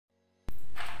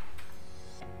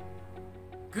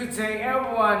Good day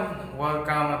everyone!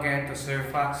 Welcome again to Sir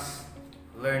Phax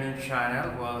Learning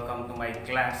Channel. Welcome to my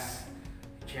class,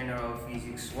 General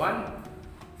Physics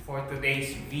 1. For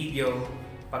today's video,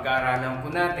 pag-aaralan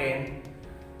po natin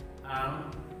ang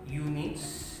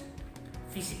units,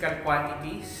 physical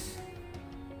quantities,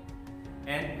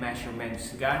 and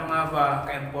measurements. Gaano nga ba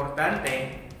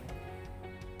ka-importante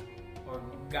or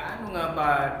gaano nga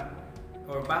ba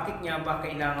or bakit nga ba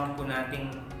kailangan po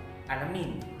nating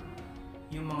alamin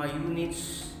yung mga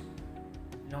units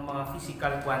ng mga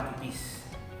physical quantities,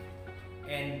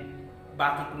 and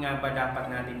bakit nga ba dapat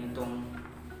natin itong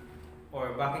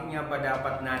or bakit nga ba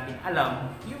dapat natin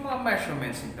alam yung mga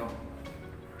measurements nito.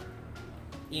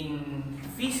 In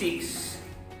physics,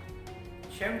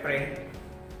 syempre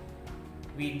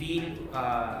we deal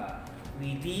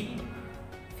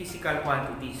physical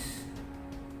quantities,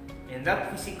 and that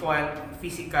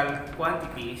physical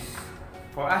quantities,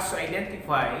 for us to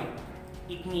identify,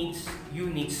 it needs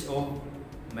units of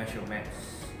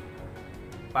measurements.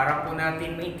 Para po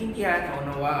natin maintindihan o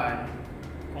unawaan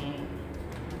kung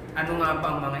ano nga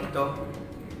bang mga ito,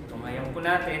 tumayan po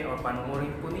natin o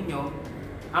panuorin po ninyo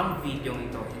ang video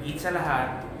ito. Higit sa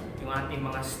lahat, yung ating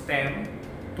mga STEM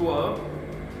 12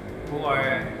 who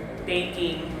are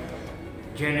taking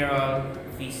General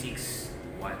Physics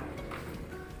 1.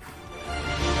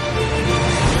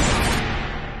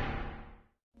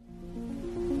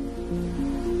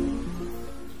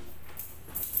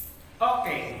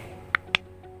 Okay,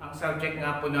 ang subject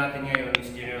nga po natin ngayon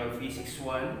is General Physics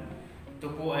 1. Ito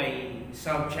po ay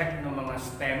subject ng mga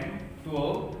STEM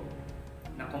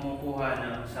 12 na kumukuha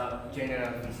ng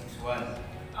General Physics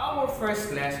 1. Our first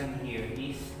lesson here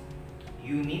is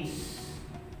units,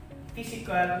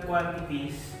 physical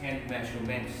quantities, and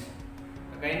measurements.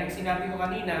 Kagaya ng sinabi ko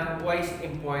kanina, why is it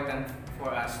important for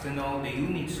us to know the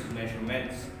units of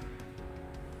measurements?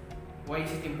 Why is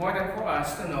it important for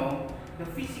us to know the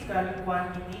physical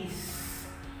quantities?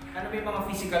 Ano ba yung mga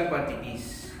physical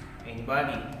quantities?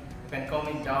 Anybody? You can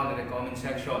comment down in the comment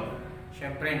section.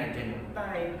 Siyempre, nandyan yung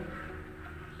time,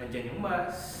 nandyan yung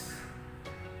mass,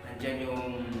 nandyan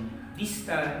yung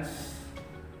distance,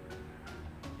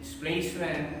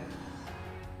 displacement,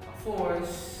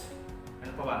 force,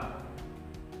 ano pa ba?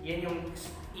 Yan yung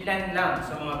ilan lang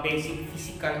sa mga basic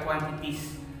physical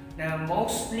quantities na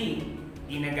mostly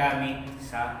ginagamit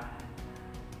sa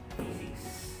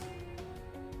physics.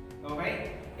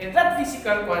 Okay? And that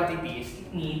physical quantities, it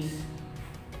needs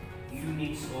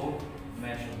units of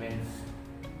measurements.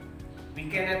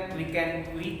 We could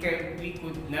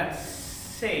not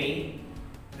say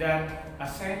that a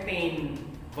certain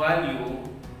value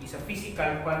is a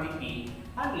physical quantity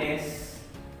unless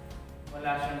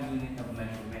wala siyang unit of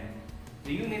measurement.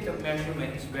 The unit of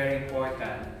measurement is very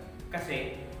important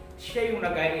kasi siya yung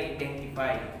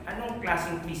nag-identify anong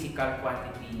klaseng physical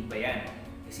quantity ba yan.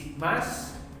 Is it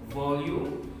mass,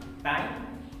 volume, time,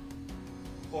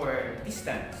 or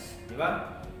distance?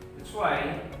 Diba? That's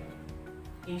why,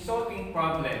 in solving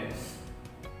problems,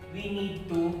 we need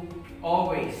to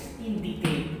always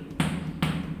indicate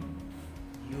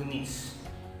units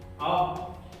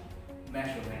of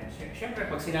measurement. Siyempre,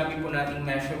 pag sinabi po natin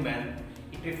measurement,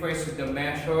 it refers to the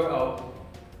measure of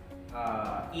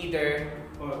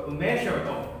measure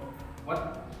of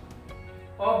what?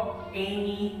 Of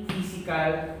any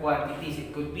physical quantities.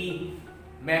 It could be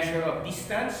measure of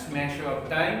distance, measure of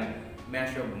time,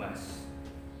 measure of mass,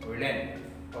 or length,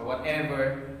 or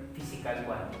whatever physical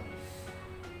quantities.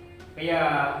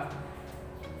 Kaya,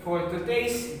 for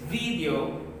today's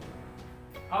video,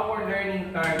 our learning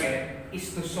target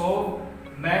is to solve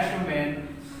measurement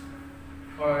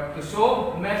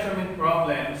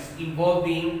problems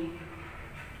involving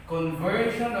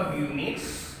conversion of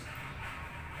units,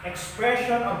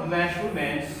 expression of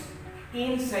measurements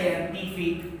in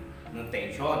scientific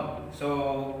notation.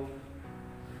 So,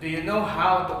 do you know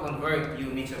how to convert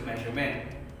units of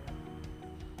measurement?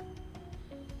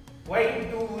 Why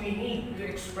do we need to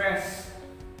express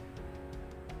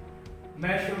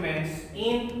measurements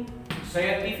in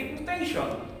scientific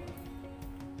notation?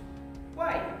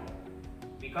 Why?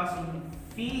 Because in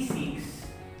physics,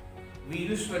 we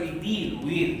usually deal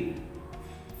with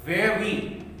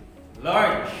very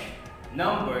large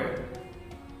number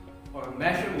or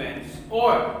measurements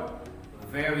or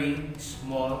very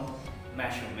small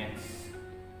measurements.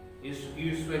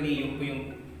 Usually, yung po yung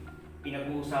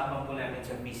pinag-uusapan po natin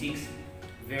sa physics,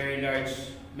 very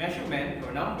large measurement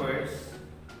or numbers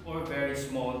or very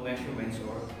small measurements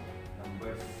or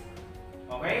numbers.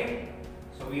 Okay?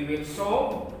 So we will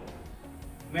solve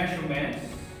measurements,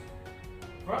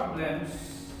 problems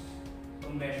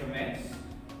on measurements,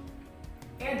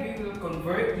 and we will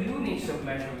convert units of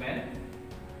measurement,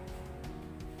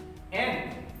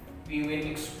 and we will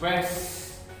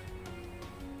express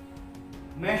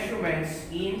measurements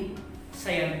in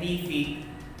scientific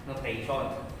notation.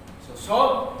 So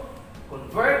solve,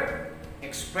 convert,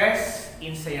 express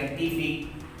in scientific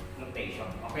notation.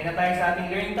 Okay na tayo sa ating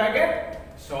learning target?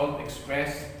 Solve,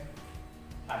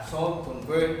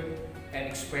 convert, and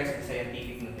express in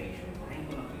scientific notation. Okay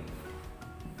ko na kayo.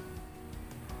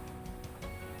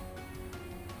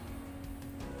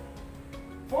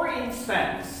 For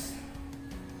instance,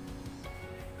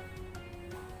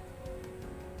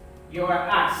 you are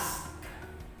asked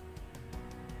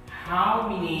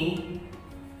how many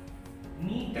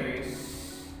meters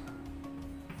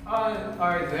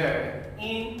are there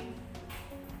in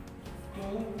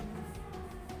 2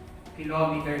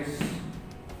 kilometers.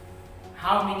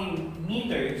 How many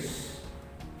meters?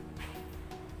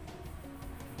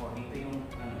 Dito yung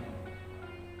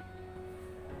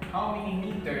how many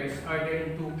meters are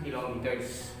there in 2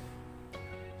 kilometers?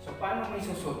 So, paano may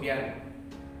susolve yan?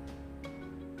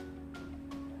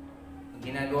 Ang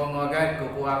ginagawa mo agad,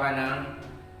 kukuha ka ng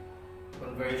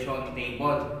conversion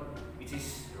table, which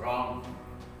is wrong.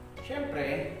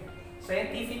 Siyempre,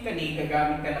 scientifically,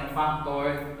 gagamit ka ng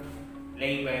factor,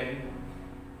 label,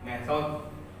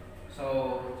 method.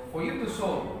 So, for you to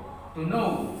solve, to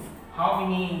know how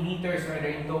many meters are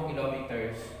there in 2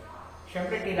 kilometers,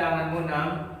 siyempre kailangan mo ng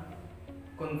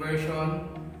conversion,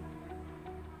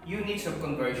 units of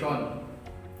conversion.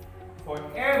 For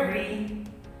every,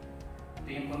 ito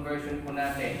yung conversion po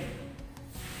natin.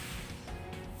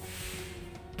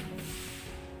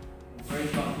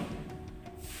 Conversion.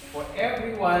 For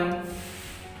every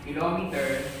 1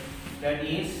 kilometer, that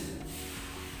is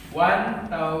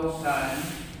 1,000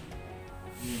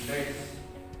 meters.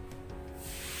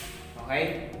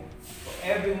 Okay? For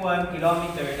every 1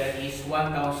 kilometer, that is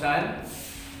 1,000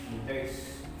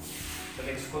 meters. So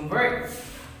let's convert.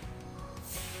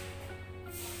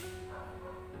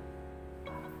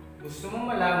 Gusto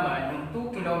mong malaman yung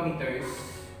 2 kilometers,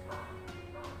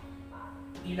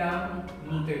 ilang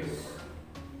meters?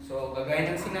 So,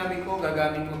 gagaya ng sinabi ko,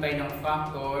 gagamit po tayo ng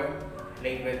factor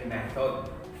label method.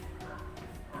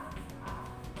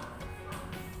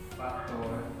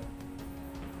 Factor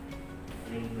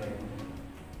label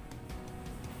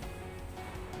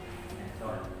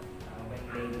method. Ano ba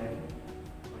yung label?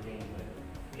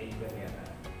 Label yata.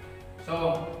 So,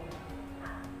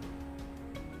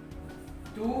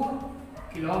 2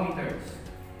 kilometers.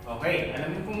 Okay,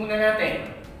 alamin po muna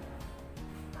natin.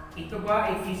 Ito ba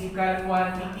ay physical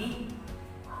quantity?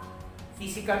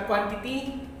 Physical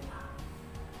quantity?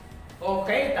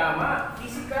 Okay, tama.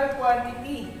 Physical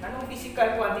quantity. Anong physical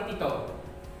quantity to?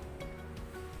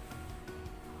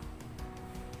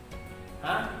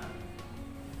 Ha?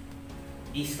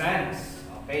 Distance.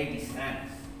 Okay,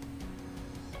 distance.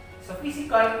 Sa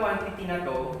physical quantity na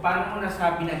to, paano mo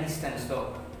nasabi na distance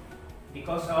to?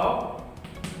 Because of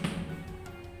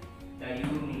the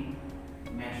unit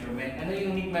measurement. Ano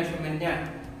yung unit measurement niya?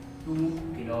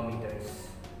 2 kilometers.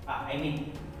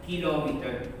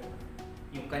 Kilometer.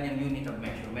 Yung kanyang unit of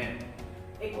measurement.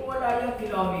 Eh kung wala yung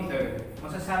kilometer,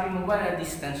 masasabi mo ba na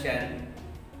distance yan?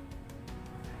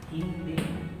 Hindi.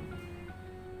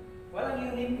 Walang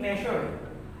unit measure.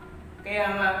 Kaya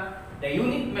nga, the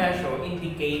unit measure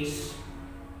indicates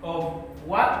of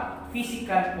what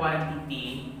physical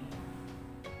quantity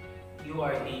you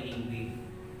are dealing with.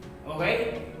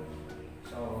 Okay?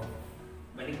 So,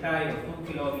 balik tayo. 2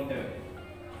 kilometer.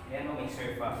 Ayan o, may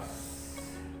surface.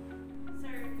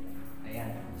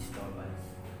 Ayan, disturbance.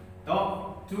 Ito,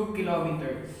 2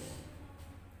 kilometers.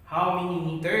 How many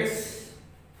meters?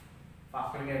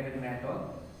 Factor level method.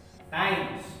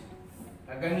 Times.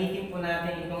 Gagamitin po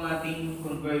natin itong ating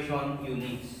conversion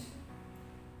units.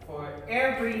 For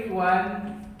every 1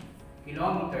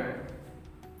 kilometer,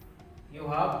 you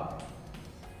have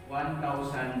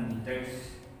 1,000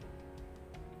 meters.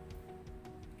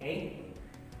 Okay?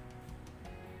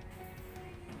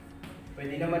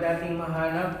 Pwede naman nating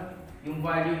mahanap yung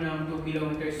value ng 2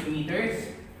 kilometers to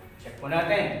meters. Check po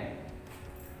natin.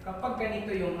 Kapag ganito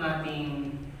yung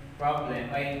ating problem,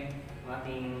 ay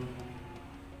ating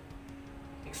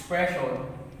expression,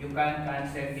 you can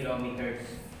cancel kilometers.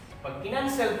 Pag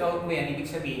kinancel out mo yan, ibig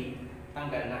sabihin,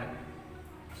 tanggal na.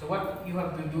 So what you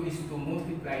have to do is to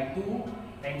multiply 2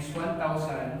 times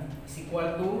 1,000 is equal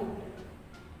to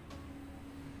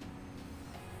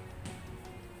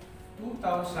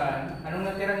 2,000. Anong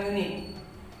natirang unit?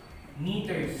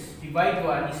 Meters. Divide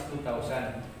 1 is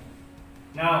 2,000.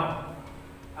 Now,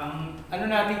 ang ano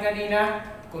natin kanina?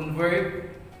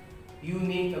 Convert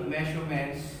unit of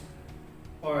measurements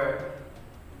or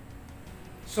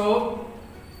So,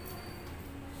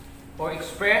 or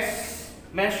express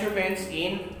measurements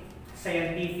in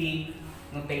scientific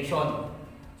notation.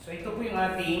 So, ito po yung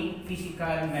ating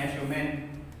physical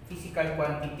measurement, physical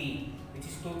quantity,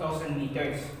 which is 2,000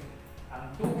 meters.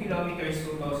 Ang 2 kilometers,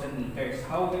 2,000 meters.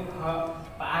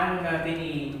 Paano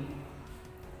natin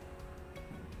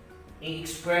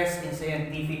i-express in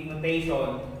scientific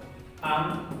notation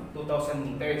ang 2,000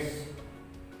 meters?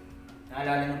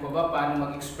 Naalala niyo po ba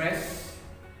paano mag-express?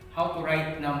 How to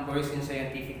write numbers in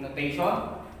scientific notation?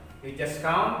 You just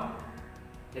count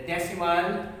the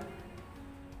decimal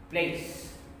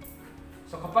place.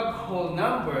 So kapag whole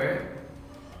number,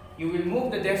 you will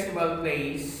move the decimal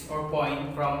place or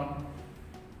point from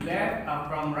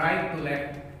right to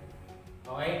left.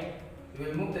 Okay? You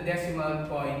will move the decimal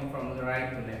point from the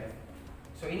right to left.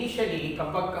 So initially,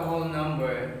 kapag ka whole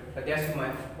number, the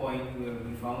decimal point will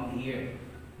be found here.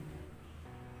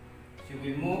 So you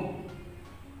will move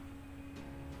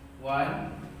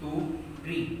 1, 2,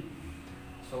 3.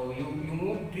 So you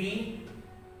move 3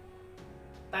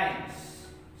 times.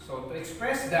 So to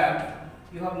express that,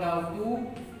 you have now 2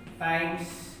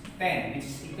 times 10.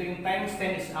 Ito yung times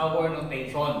 10 is our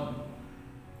notation.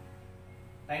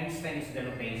 Times 10 is the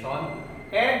notation.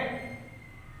 And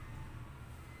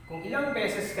kung ilang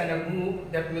beses ka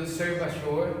nag-move, that will serve as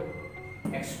your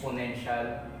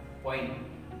exponential point,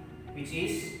 which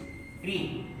is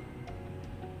 3.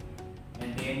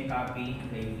 And then copy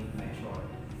the unit measure.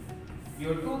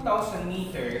 Your 2,000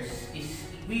 meters is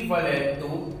equivalent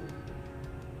to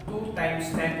 2 times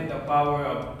 10 to the power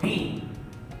of 3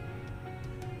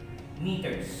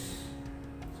 meters.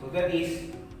 So that is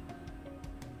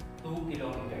 2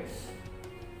 kilometers.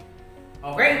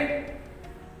 Okay?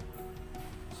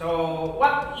 So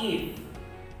what if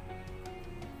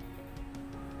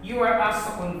you are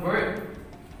asked to convert?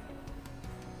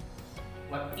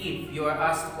 What if you are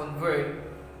asked to convert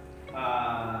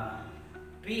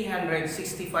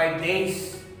 365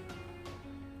 days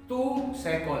to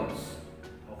seconds?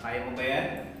 O kaya mo ba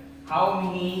yan? How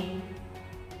many?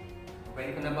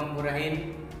 Pwede ko na bang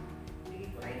burahin?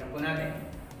 Sige, burahin na po natin.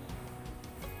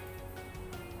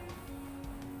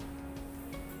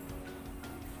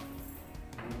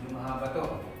 Medyo mahaba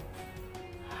to.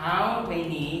 How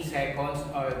many seconds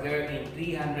are there in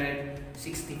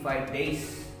 365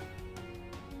 days?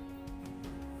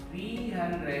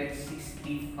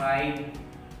 365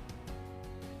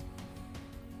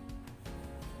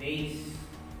 days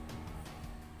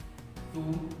to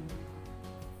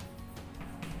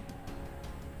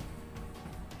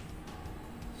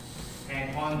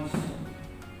seconds.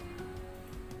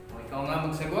 O ikaw nga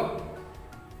magsagot.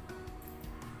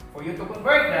 For you to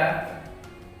convert that,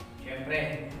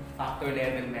 syempre, factor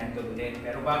level method ulit.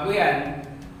 Pero bago yan,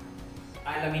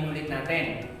 alamin ulit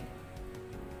natin.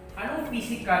 Anong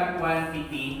physical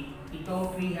quantity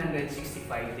itong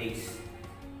 365 days?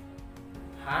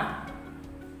 Ha?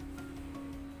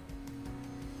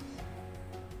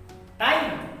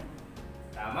 Time.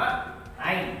 Tama.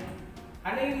 Time.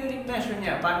 Ano yung unit measure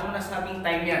niya? Paano nasabing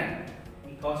time yan?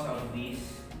 Because of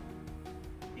this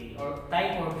day, or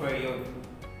time or period,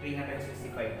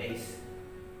 365 days.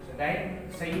 So dahil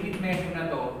sa unit measure na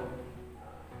to,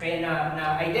 kaya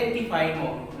na-identify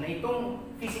mo na itong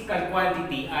physical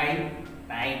quantity ay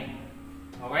time.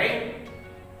 Okay?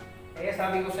 Kaya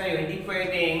sabi ko sa iyo, hindi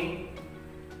pwedeng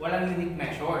walang unit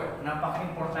measure.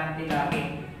 Napaka-importante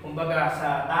lagi. Kumbaga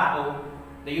sa tao,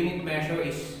 the unit measure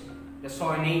is the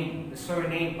surname. The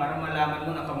surname, para malaman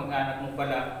mo na kamag-anak mo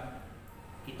pala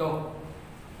ito.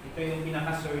 Ito yung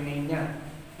pinaka-surname niya.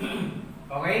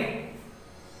 Okay?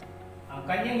 Ang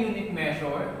kanyang unit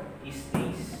measure is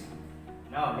days.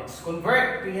 Now, let's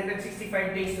convert 365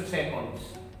 days to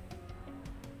seconds.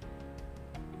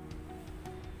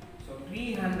 So,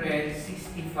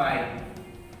 365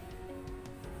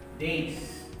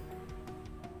 days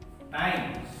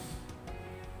times.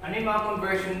 Ano yung mga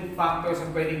conversion factors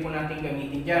na pwede po natin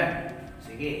gamitin dyan?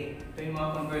 Sige, ito yung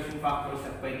mga conversion factors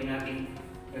na pwede natin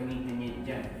gamitin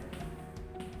dyan.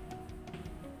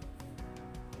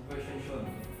 Conversion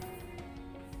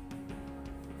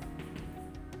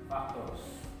factors.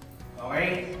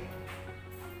 Okay?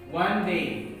 1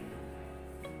 day.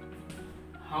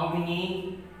 How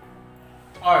many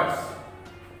hours?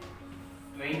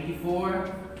 24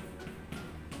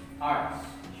 hours.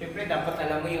 Siyempre, dapat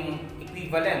alam mo yung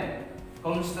equivalent,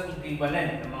 constant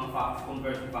equivalent ng mga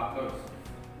conversion factors.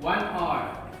 1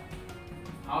 hour.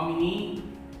 How many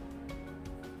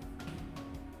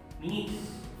minutes?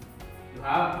 You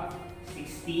have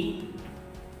 60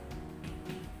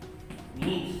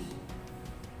 minutes.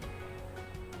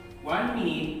 1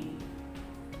 minute,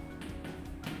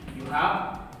 you you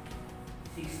have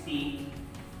 60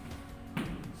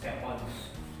 seconds.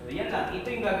 So yan lang, ito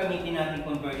yung gagamitin natin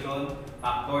conversion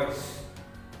factors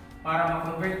para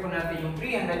ma-convert po natin yung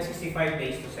 365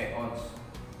 days to seconds.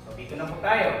 So dito na po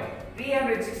tayo,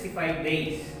 365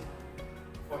 days.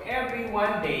 For every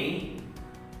one day,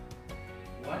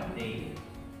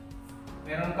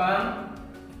 meron kang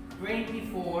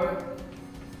 24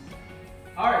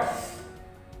 hours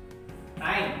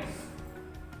times.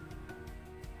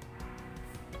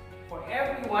 For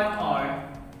every 1 hour,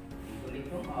 ulit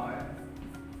yung hour,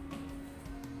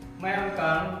 meron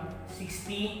kang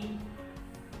 60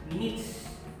 minutes.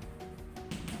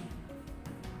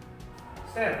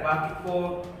 Sir, bakit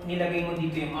po nilagay mo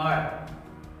dito yung hour?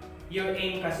 Your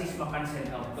aim kasi is ma-cancel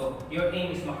out to. Your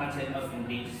aim is ma-cancel out yung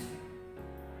days.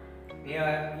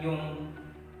 Kaya yung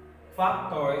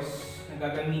factors na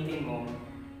gagamitin mo,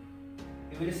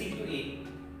 you will see to it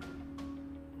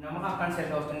na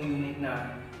maka-cancel out ng unit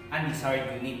na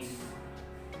undesired units.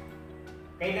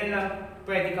 Kailan lang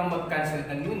pwede kang mag-cancel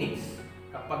ng units?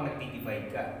 Kapag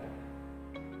nagdi-divide ka.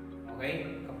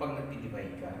 Okay? Kapag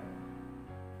nagdi-divide ka.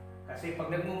 Kasi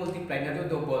pag nag-multiply,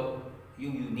 nadodouble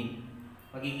yung unit.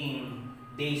 Magiging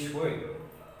day's work.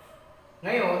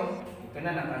 Ngayon, ito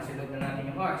na, na-cancel out na natin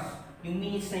yung hours. Yung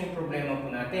minutes na yung problema po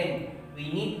natin.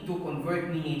 We need to convert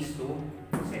minutes to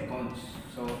seconds.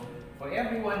 So, for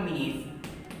every 1 minute,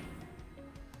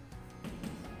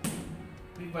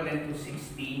 equivalent to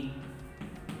 60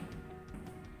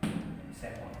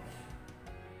 seconds.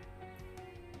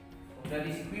 So, that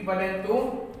is equivalent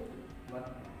to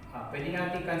pwede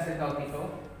natin cancel out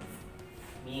ito.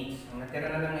 Minutes. Ang natira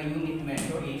na lang na unit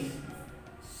measure is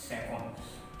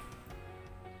seconds.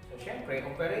 So, syempre,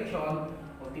 operation,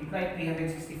 multiply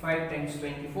 365 times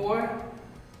 24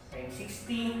 times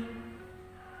 60.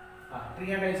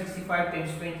 365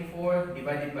 times 24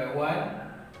 divided by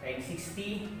 1 times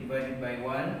 60 divided by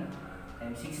 1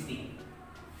 times 60.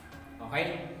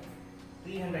 Okay?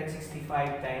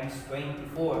 365 times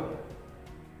 24.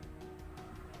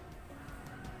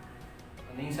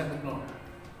 Ano yung sagot mo?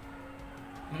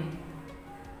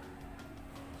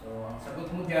 So, ang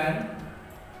sagot mo dyan,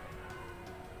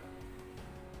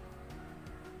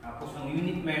 tapos ang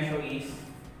unit measure is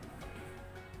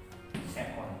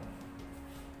second.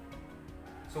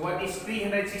 So, what is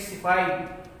 365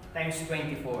 times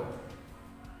 24?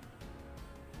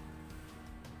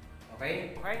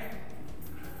 Okay? Okay?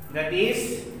 That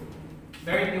is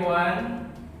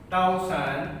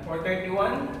 31,000 or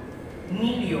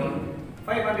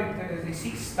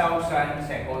 31,536,000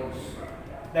 seconds.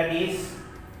 That is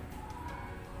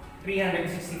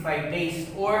 365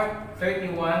 days or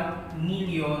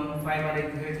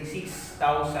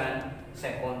 31,536,000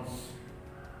 seconds.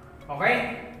 Okay?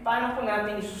 Paano po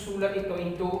natin isusulat ito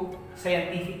into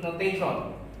scientific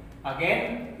notation?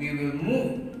 Again, we will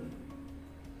move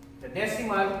the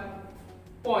decimal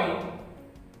point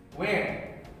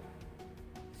where,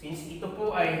 since ito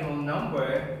po ay whole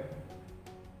number,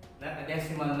 not a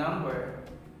decimal number,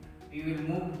 we will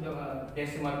move the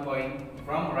decimal point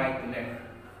from right to left.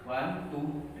 1,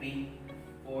 2, 3,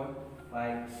 4,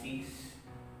 5, 6,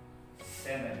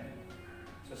 7.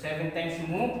 So 7 times you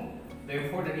move,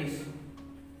 therefore that is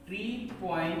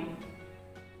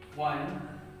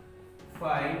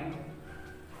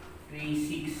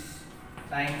 3.1536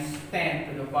 times 10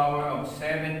 to the power of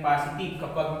 7 positive.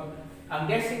 Kapag ang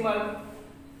decimal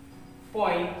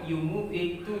point, you move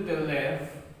it to the left,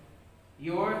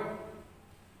 your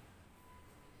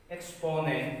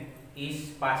exponent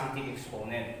is positive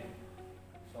exponent.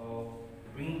 So,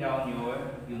 bring down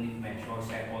your unit measure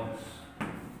seconds.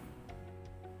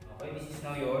 Okay, this is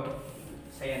now your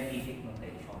scientific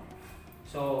notation.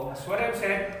 So, as what I've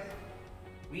said,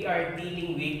 we are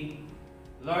dealing with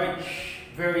large,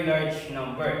 very large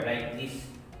number like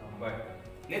this number.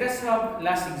 Let us have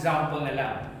last example na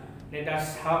lang. Let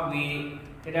us have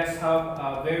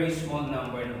a very small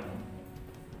number naman.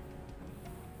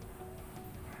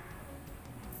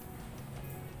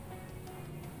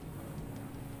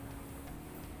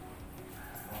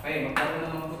 Okay, magkaroon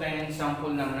naman po tayo ng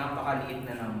example ng napakaliit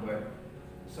na number.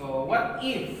 So, what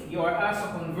if you are asked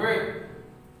to convert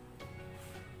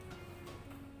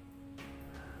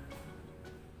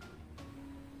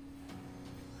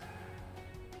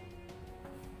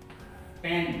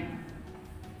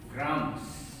grams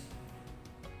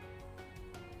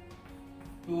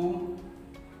to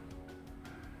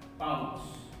pounds?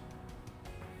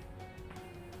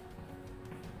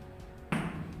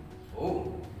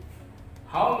 Oh,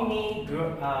 how many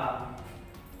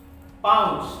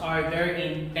pounds are there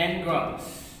in 10 grams?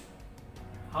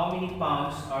 How many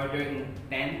pounds are there in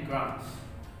 10 grams?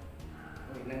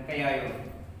 Ilan kaya yun?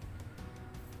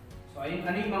 So,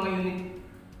 ano yung mga unit?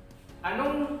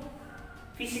 Anong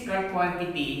physical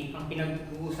quantity ang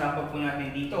pinag-uusapan po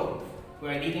natin dito?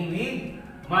 We're dealing with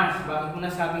mass. Bakit mo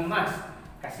nasabing mass?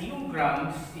 Kasi yung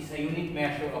grams is a unit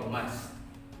measure of mass.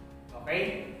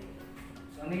 Okay?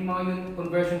 So, ano yung mga unit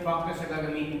conversion factors na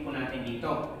gagamitin po natin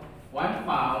dito? 1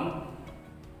 pound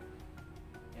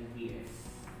LPS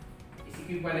is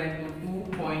equivalent to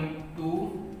 2.2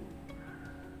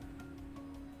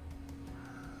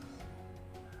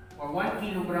 or 1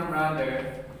 kilogram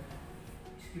rather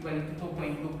is equivalent to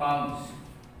 2.2 pounds.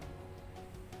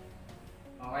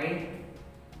 Okay?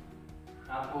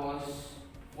 Tapos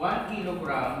 1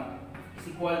 kilogram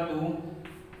is equal to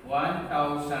 1,000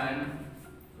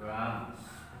 grams.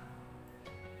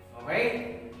 Okay?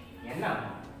 Yan lang.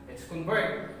 Let's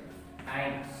convert.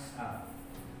 Times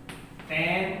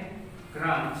 10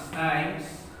 grams times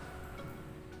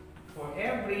for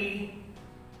every,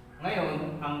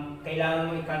 ngayon, ang kailangan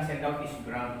mo i-cancel out is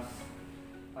grams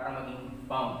para maging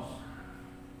pounds.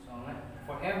 So,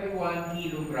 for every 1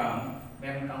 kilogram,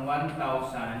 meron kang 1,000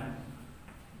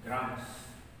 grams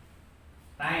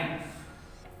times.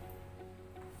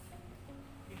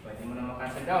 Pwede mo na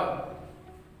ma-cancel out.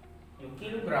 Yung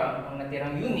kilogram, ang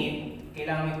natirang unit,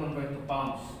 kailangan mo i-convert to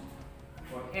pounds.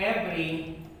 For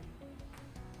every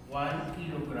 1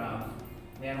 kilogram,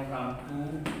 meron kang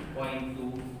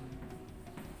 2.2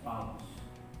 pounds.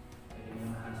 Pwede mo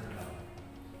na ma-cancel out.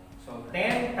 So,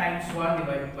 10 times 1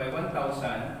 divided by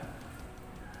 1,000.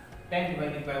 10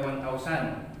 divided by 1,000.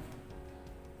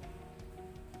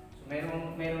 So,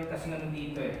 meron kasi ano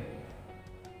dito eh.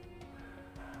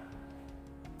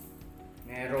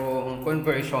 Merong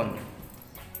conversion.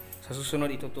 Sa susunod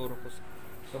ituturo ko.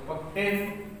 So pag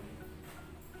 10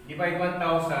 divide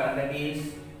 1,000, that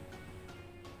is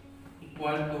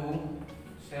equal to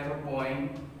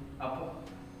 0.01.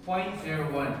 0.01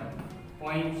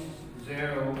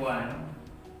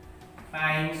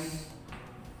 times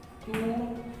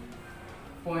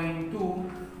 2.2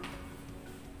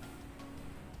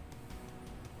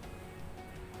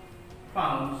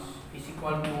 pounds is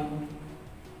equal to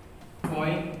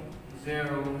 0.022.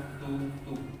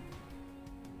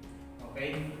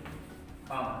 Okay?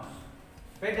 Pounds.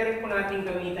 Pwede rin po natin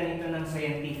gamitan ito ng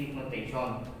scientific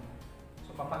notation.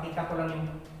 So, papakita ko lang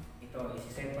yung ito.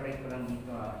 Isi-separate ko lang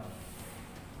dito.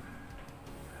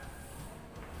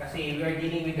 Kasi we are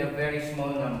dealing with a very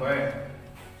small number.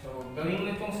 So, gawin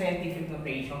mo itong scientific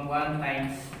notation. 1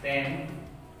 times 10.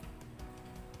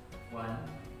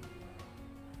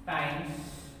 1 times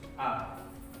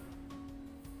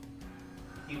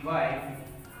divide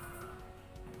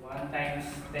 1 times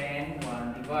 10,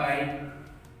 1 divide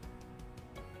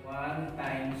 1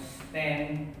 times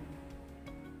 10,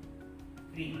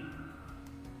 3.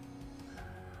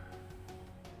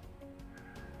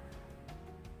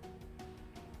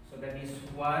 So that is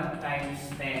 1 times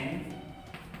 10,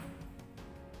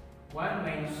 1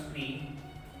 minus 3,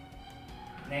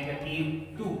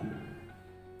 negative 2.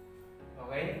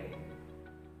 Okay?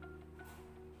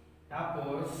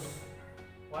 Tapos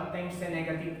 1 times 10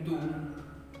 negative 2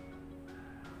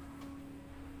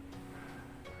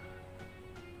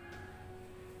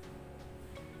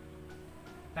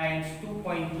 times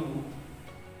 2.2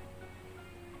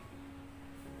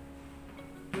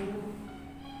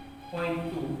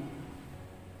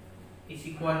 is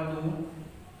equal to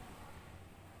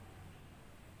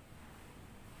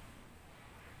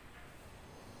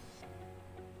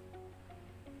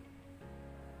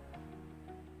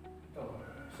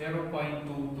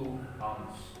 0.22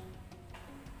 pounds.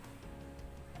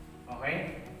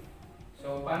 Okay?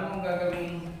 So, paano mong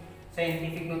gagawin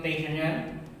scientific notation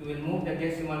yan? You will move the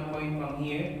decimal point from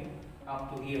here up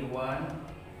to here. 1,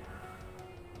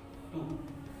 2.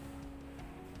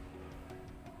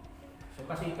 So,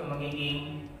 kasi ito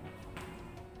magiging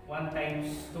 1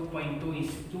 times 2.2 is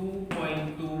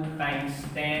 2.2 times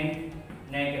 10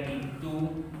 negative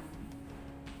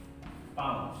 2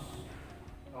 pounds.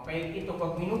 Okay, ito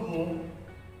pag minove mo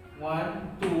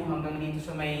 1, 2 hanggang dito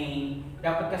sa may,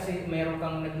 dapat kasi mayroon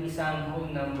kang nag-iisang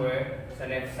whole number sa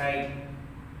left side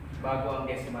bago ang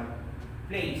decimal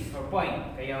place or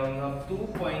point. Kaya you have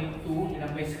 2.2,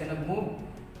 ilang beses ka nag-move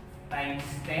times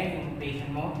 10 yung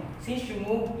notation mo. Since you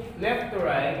move left to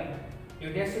right, your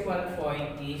decimal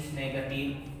point is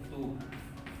negative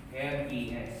 2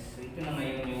 LPS. So ito na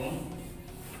ngayon yung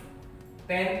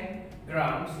 10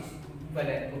 grams is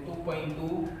equivalent to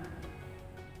 2.2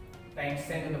 times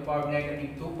 10 to the power of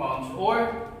negative 2 pounds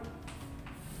or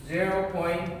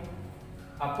 0.022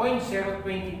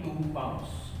 pounds.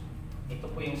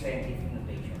 Ito po yung scientific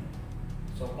notation.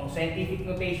 So So kung scientific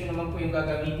notation naman po yung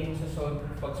gagamitin sa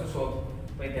pagsusolve,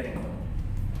 pwede rin po.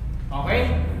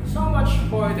 Okay? So much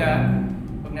for that.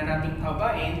 Huwag na nating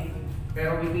habain,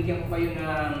 pero bibigyan ko kayo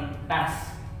ng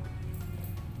task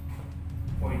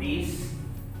for this.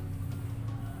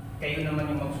 Kayo naman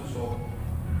yung magsusolve.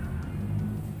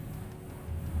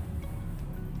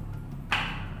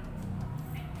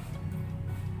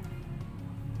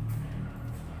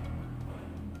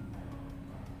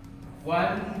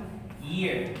 One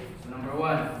year. So number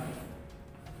 1.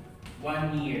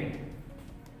 1 year.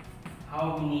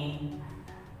 How many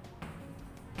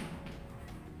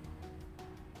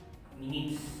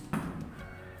minutes?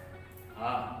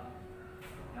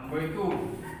 Number 2.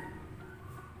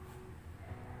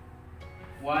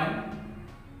 1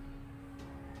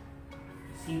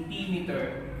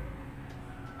 centimeter.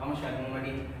 Masyadong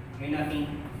mali. Ngayon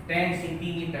natin 10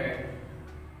 centimeter.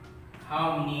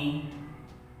 How many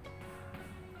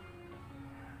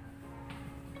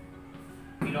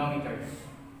kilometers?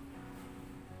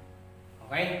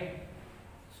 Okay?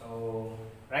 So,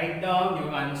 write down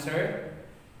your answer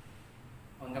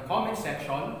on the comment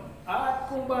section. At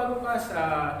kung bago ka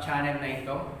sa channel na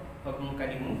ito, huwag mong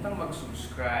kalimutang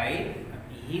mag-subscribe at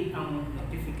i-hit ang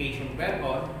notification bell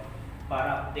on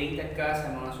para updated ka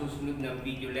sa mga susunod na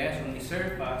video lesson ni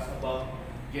Sir Phax about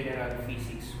General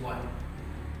Physics 1.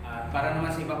 At para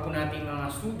naman sa iba po nating mga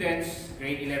students,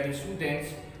 grade 11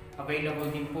 students,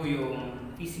 available din po yung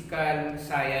Physical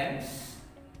Science,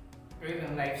 Earth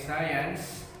and Life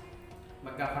Science.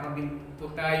 Magkakaroon din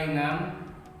po tayo ng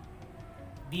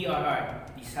DRR,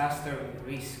 Disaster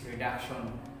Risk Reduction.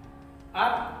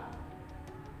 At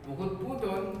bukod po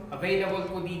doon, available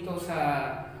po dito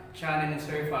sa channel ng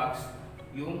Sir Phax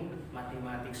yung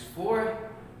Mathematics for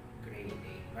Grade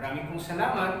 8. Maraming pong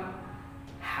salamat.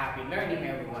 Happy learning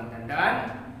everyone.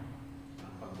 Tandaan,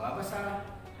 ang pagbabasa,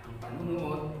 ang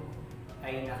panunood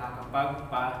ay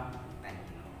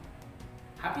nakakapagpatalino.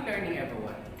 Happy learning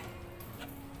everyone.